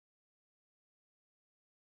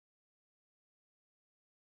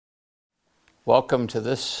Welcome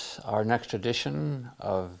to our next edition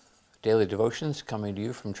of Daily Devotions, coming to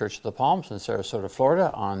you from Church of the Palms in Sarasota,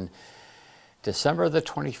 Florida on December the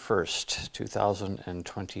 21st,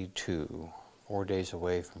 2022, 4 days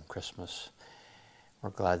away from Christmas.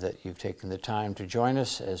 We're glad that you've taken the time to join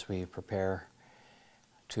us as we prepare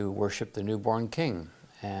to worship the newborn King.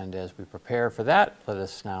 And as we prepare for that, let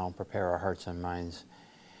us now prepare our hearts and minds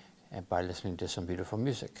by listening to some beautiful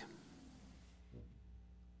music.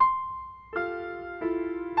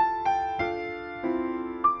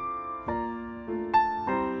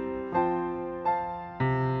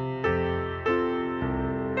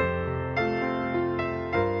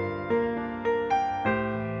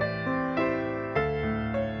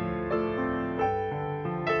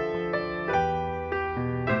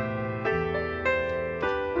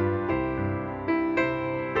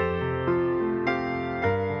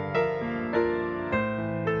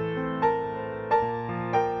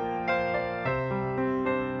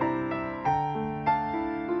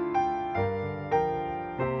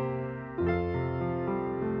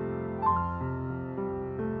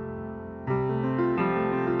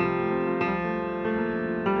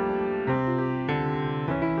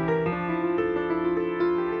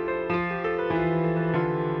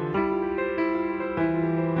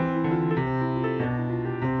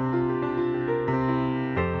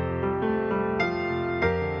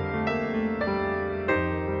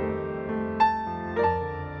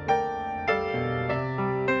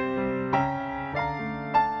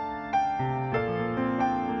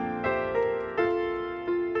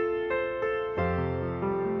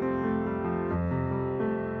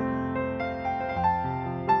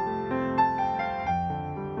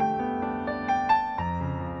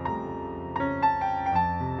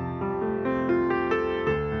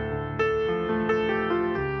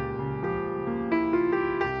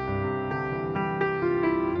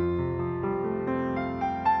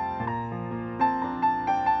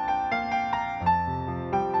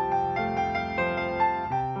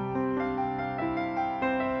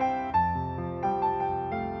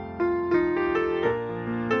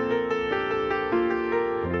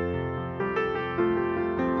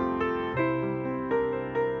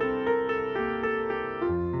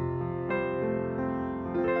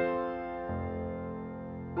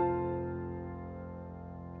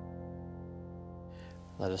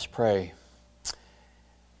 Let us pray.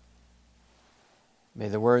 May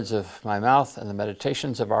the words of my mouth and the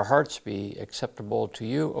meditations of our hearts be acceptable to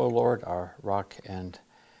you, O Lord, our rock and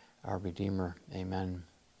our Redeemer. Amen.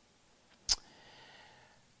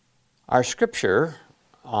 Our scripture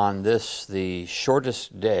on this, the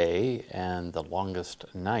shortest day and the longest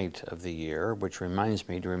night of the year, which reminds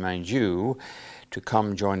me to remind you to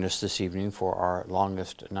come join us this evening for our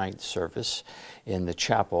longest night service in the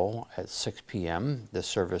chapel at 6 p.m. This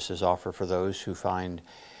service is offered for those who find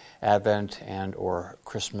Advent and or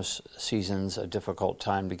Christmas seasons a difficult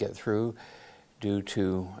time to get through due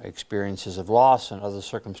to experiences of loss and other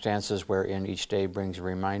circumstances wherein each day brings a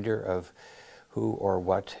reminder of who or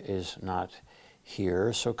what is not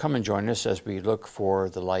here. So come and join us as we look for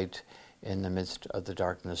the light in the midst of the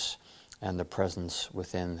darkness and the presence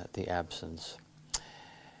within the absence.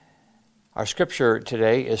 Our scripture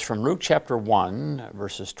today is from Luke chapter 1,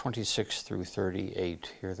 verses 26 through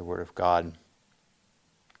 38. Hear the word of God.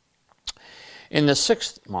 In the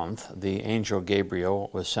 6th month, the angel Gabriel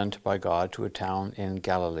was sent by God to a town in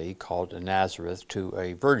Galilee called Nazareth to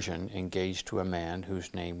a virgin engaged to a man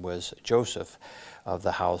whose name was Joseph of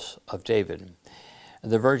the house of David.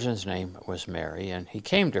 The virgin's name was Mary, and he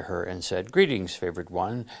came to her and said, "Greetings, favored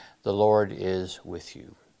one, the Lord is with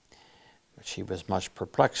you." But she was much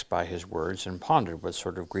perplexed by his words and pondered what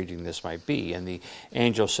sort of greeting this might be. And the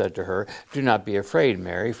angel said to her, "Do not be afraid,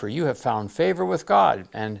 Mary, for you have found favor with God.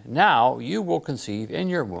 And now you will conceive in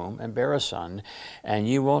your womb and bear a son, and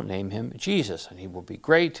you will name him Jesus. And he will be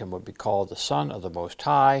great and will be called the Son of the Most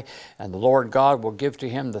High. And the Lord God will give to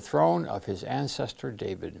him the throne of his ancestor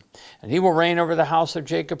David. And he will reign over the house of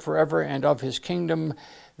Jacob forever, and of his kingdom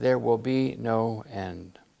there will be no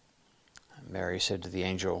end." And Mary said to the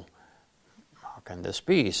angel, "How can this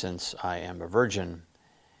be, since I am a virgin?"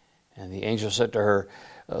 And the angel said to her,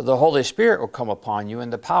 "The Holy Spirit will come upon you,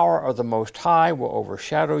 and the power of the Most High will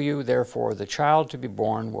overshadow you. Therefore, the child to be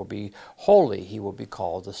born will be holy. He will be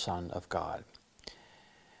called the Son of God.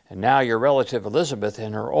 And now your relative Elizabeth,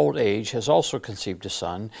 in her old age, has also conceived a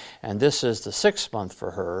son, and this is the 6th month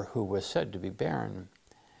for her who was said to be barren.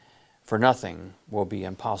 For nothing will be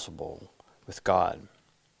impossible with God."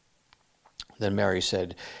 Then Mary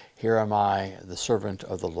said, "Here am I, the servant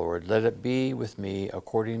of the Lord. Let it be with me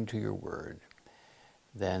according to your word."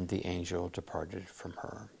 Then the angel departed from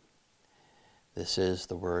her. This is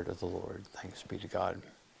the word of the Lord. Thanks be to God.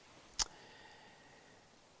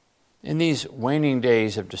 In these waning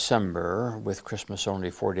days of December, with Christmas only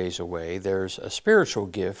 4 days away, there's a spiritual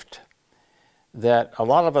gift that a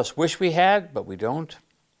lot of us wish we had, but we don't.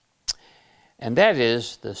 And that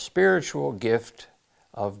is the spiritual gift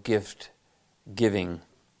of gift giving.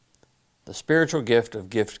 The spiritual gift of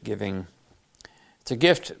gift giving. It's a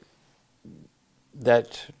gift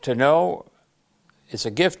it's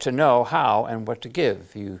a gift to know how and what to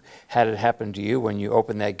give. You had it happen to you when you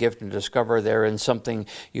open that gift and discover therein something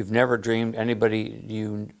you've never dreamed anybody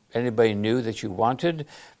knew that you wanted.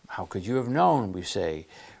 How could you have known, we say,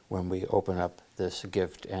 when we open up this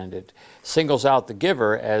gift? And it singles out the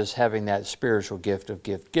giver as having that spiritual gift of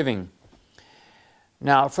gift giving.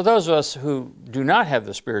 Now, for those of us who do not have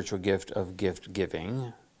the spiritual gift of gift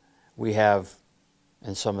giving, we have,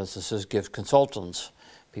 in some instances, gift consultants,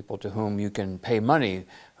 people to whom you can pay money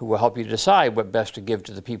who will help you decide what best to give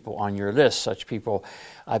to the people on your list. Such people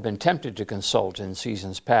I've been tempted to consult in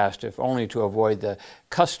seasons past, if only to avoid the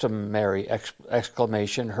customary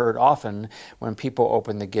exclamation heard often when people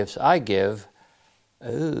open the gifts I give,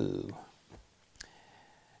 "Ooh."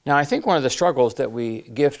 Now, I think one of the struggles that we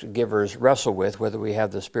gift givers wrestle with, whether we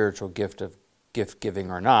have the spiritual gift of gift giving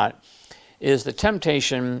or not, is the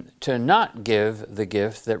temptation to not give the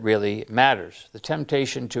gift that really matters, the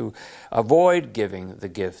temptation to avoid giving the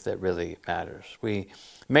gift that really matters. We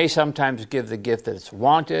may sometimes give the gift that's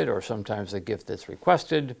wanted or sometimes the gift that's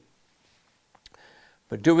requested,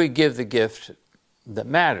 but do we give the gift that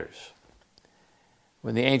matters?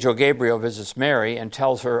 When the angel Gabriel visits Mary and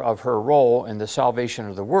tells her of her role in the salvation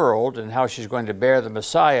of the world and how she's going to bear the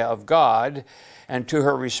Messiah of God, and to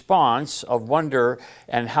her response of wonder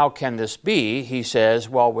and how can this be, he says,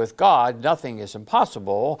 well, with God, nothing is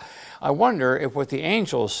impossible. I wonder if what the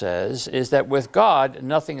angel says is that with God,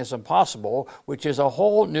 nothing is impossible, which is a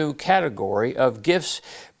whole new category of gifts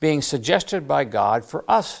being suggested by God for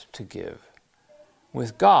us to give.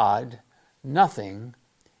 With God, nothing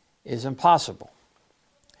is impossible.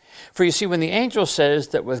 For you see, when the angel says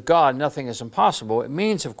that with God nothing is impossible, it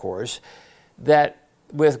means, of course, that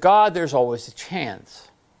with God there's always a chance.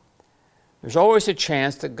 There's always a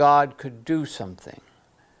chance that God could do something.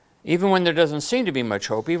 Even when there doesn't seem to be much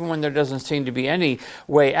hope, even when there doesn't seem to be any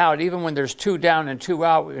way out, even when there's 2 down and 2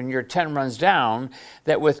 out and your 10 runs down,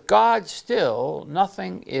 that with God still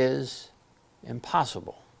nothing is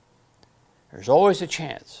impossible. There's always a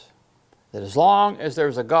chance that as long as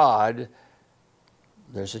there's a God,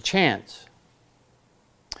 there's a chance.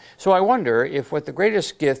 So I wonder if what the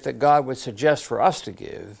greatest gift that God would suggest for us to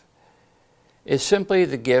give is simply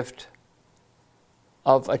the gift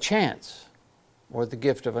of a chance, or the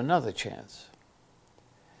gift of another chance.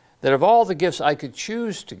 That of all the gifts I could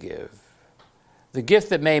choose to give, the gift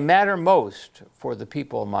that may matter most for the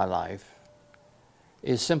people in my life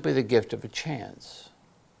is simply the gift of a chance.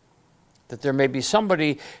 That there may be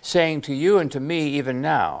somebody saying to you and to me even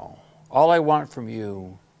now, all I want from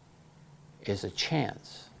you is a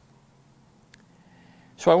chance.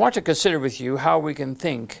 So I want to consider with you how we can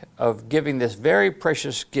think of giving this very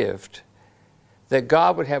precious gift that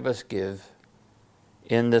God would have us give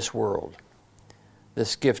in this world,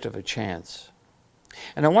 this gift of a chance.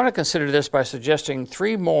 And I want to consider this by suggesting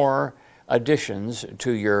 3 more additions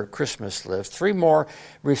to your Christmas list, 3 more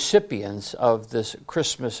recipients of this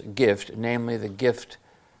Christmas gift, namely the gift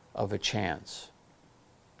of a chance.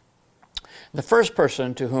 The first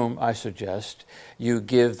person to whom I suggest you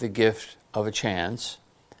give the gift of a chance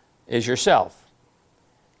is yourself.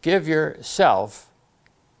 Give yourself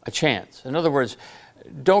a chance. In other words,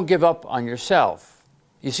 don't give up on yourself.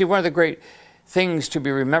 You see, one of the great things to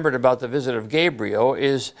be remembered about the visit of Gabriel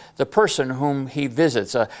is the person whom he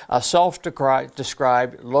visits, a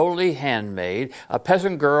self-described lowly handmaid, a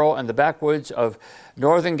peasant girl in the backwoods of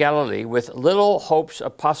northern Galilee with little hopes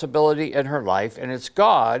of possibility in her life, and it's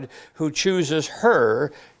God who chooses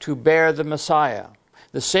her to bear the Messiah.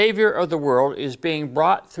 The Savior of the world is being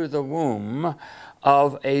brought through the womb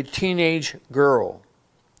of a teenage girl.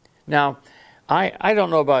 Now, I don't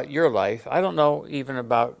know about your life. I don't know even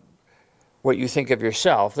about what you think of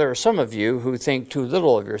yourself. There are some of you who think too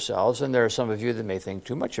little of yourselves, and there are some of you that may think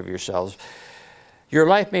too much of yourselves. Your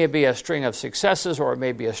life may be a string of successes, or it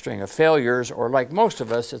may be a string of failures, or like most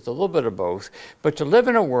of us, it's a little bit of both. But to live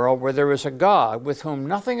in a world where there is a God with whom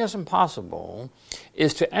nothing is impossible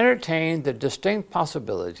is to entertain the distinct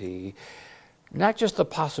possibility, not just the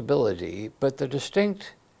possibility, but the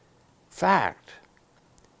distinct fact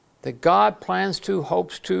that God plans to,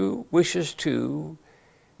 hopes to, wishes to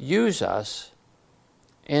use us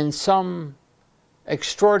in some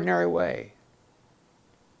extraordinary way.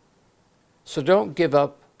 So don't give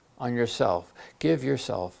up on yourself. Give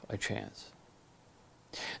yourself a chance.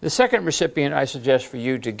 The second recipient I suggest for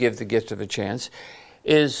you to give the gift of a chance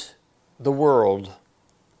is the world.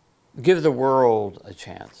 Give the world a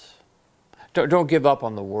chance. Don't give up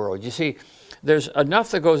on the world. You see, there's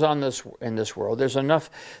enough that goes on in this world. There's enough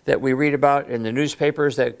that we read about in the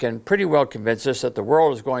newspapers that can pretty well convince us that the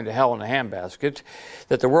world is going to hell in a handbasket,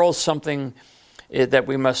 that the world's something that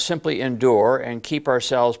we must simply endure and keep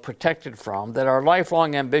ourselves protected from, that our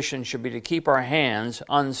lifelong ambition should be to keep our hands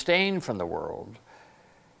unstained from the world.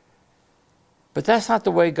 But that's not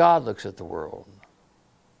the way God looks at the world.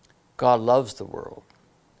 God loves the world.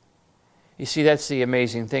 You see, that's the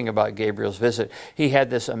amazing thing about Gabriel's visit. He had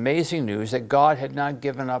this amazing news that God had not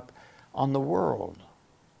given up on the world,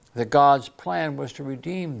 that God's plan was to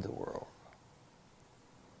redeem the world.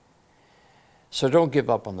 So don't give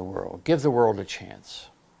up on the world. Give the world a chance.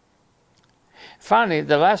 Finally,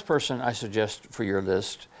 the last person I suggest for your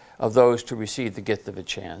list of those to receive the gift of a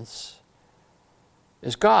chance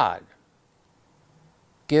is God.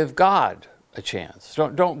 Give God a chance.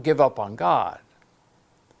 Don't give up on God.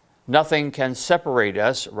 Nothing can separate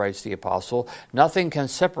us, writes the apostle, nothing can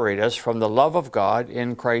separate us from the love of God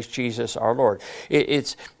in Christ Jesus our Lord.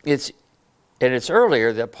 It's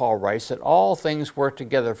earlier that Paul writes that all things work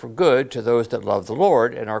together for good to those that love the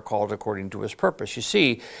Lord and are called according to his purpose. You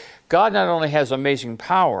see, God not only has amazing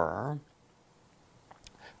power,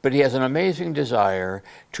 but he has an amazing desire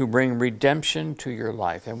to bring redemption to your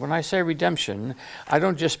life. And when I say redemption, I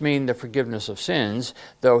don't just mean the forgiveness of sins,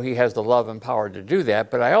 though he has the love and power to do that,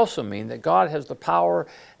 but I also mean that God has the power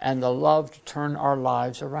and the love to turn our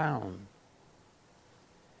lives around.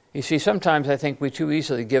 You see, sometimes I think we too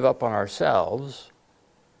easily give up on ourselves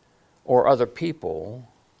or other people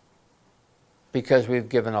because we've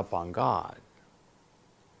given up on God.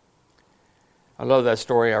 I love that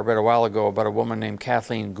story I read a while ago about a woman named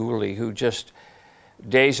Kathleen Gooley who just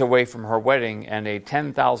days away from her wedding and a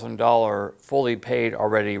 $10,000 fully paid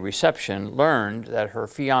already reception learned that her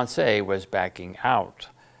fiancé was backing out.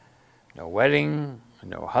 No wedding,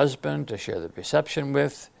 no husband to share the reception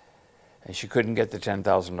with, and she couldn't get the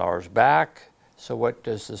 $10,000 back. So what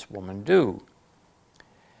does this woman do?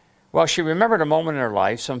 Well, she remembered a moment in her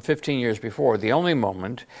life, some 15 years before, the only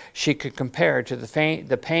moment she could compare to the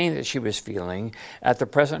pain that she was feeling at the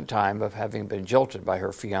present time of having been jilted by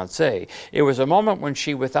her fiancé. It was a moment when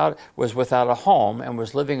she was without a home and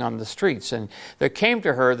was living on the streets. And there came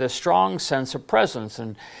to her this strong sense of presence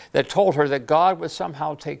and that told her that God would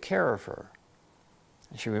somehow take care of her.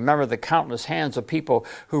 And she remembered the countless hands of people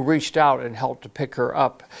who reached out and helped to pick her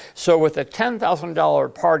up. So with a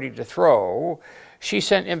 $10,000 party to throw, she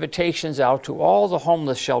sent invitations out to all the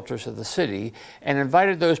homeless shelters of the city and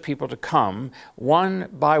invited those people to come, one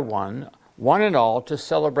by one and all, to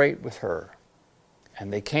celebrate with her.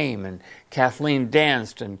 And they came, and Kathleen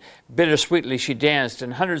danced, and bittersweetly she danced,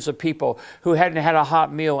 and hundreds of people who hadn't had a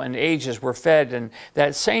hot meal in ages were fed, and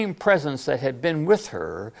that same presence that had been with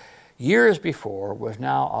her years before was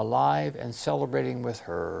now alive and celebrating with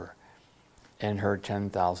her in her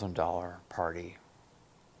 $10,000 party.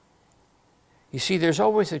 You see, there's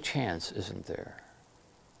always a chance, isn't there?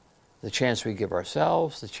 The chance we give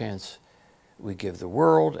ourselves, the chance we give the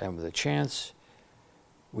world, and the chance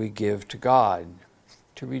we give to God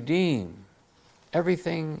to redeem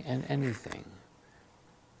everything and anything.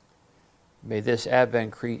 May this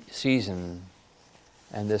Advent season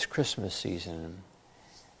and this Christmas season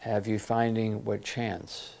have you finding what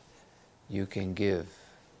chance you can give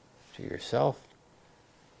to yourself,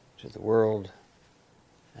 to the world,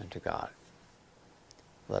 and to God.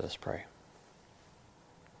 Let us pray.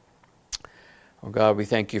 Oh God, we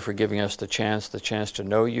thank you for giving us the chance to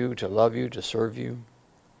know you, to love you, to serve you.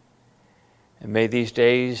 And may these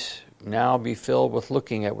days now be filled with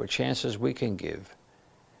looking at what chances we can give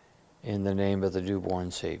in the name of the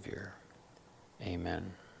newborn Savior.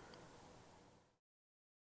 Amen.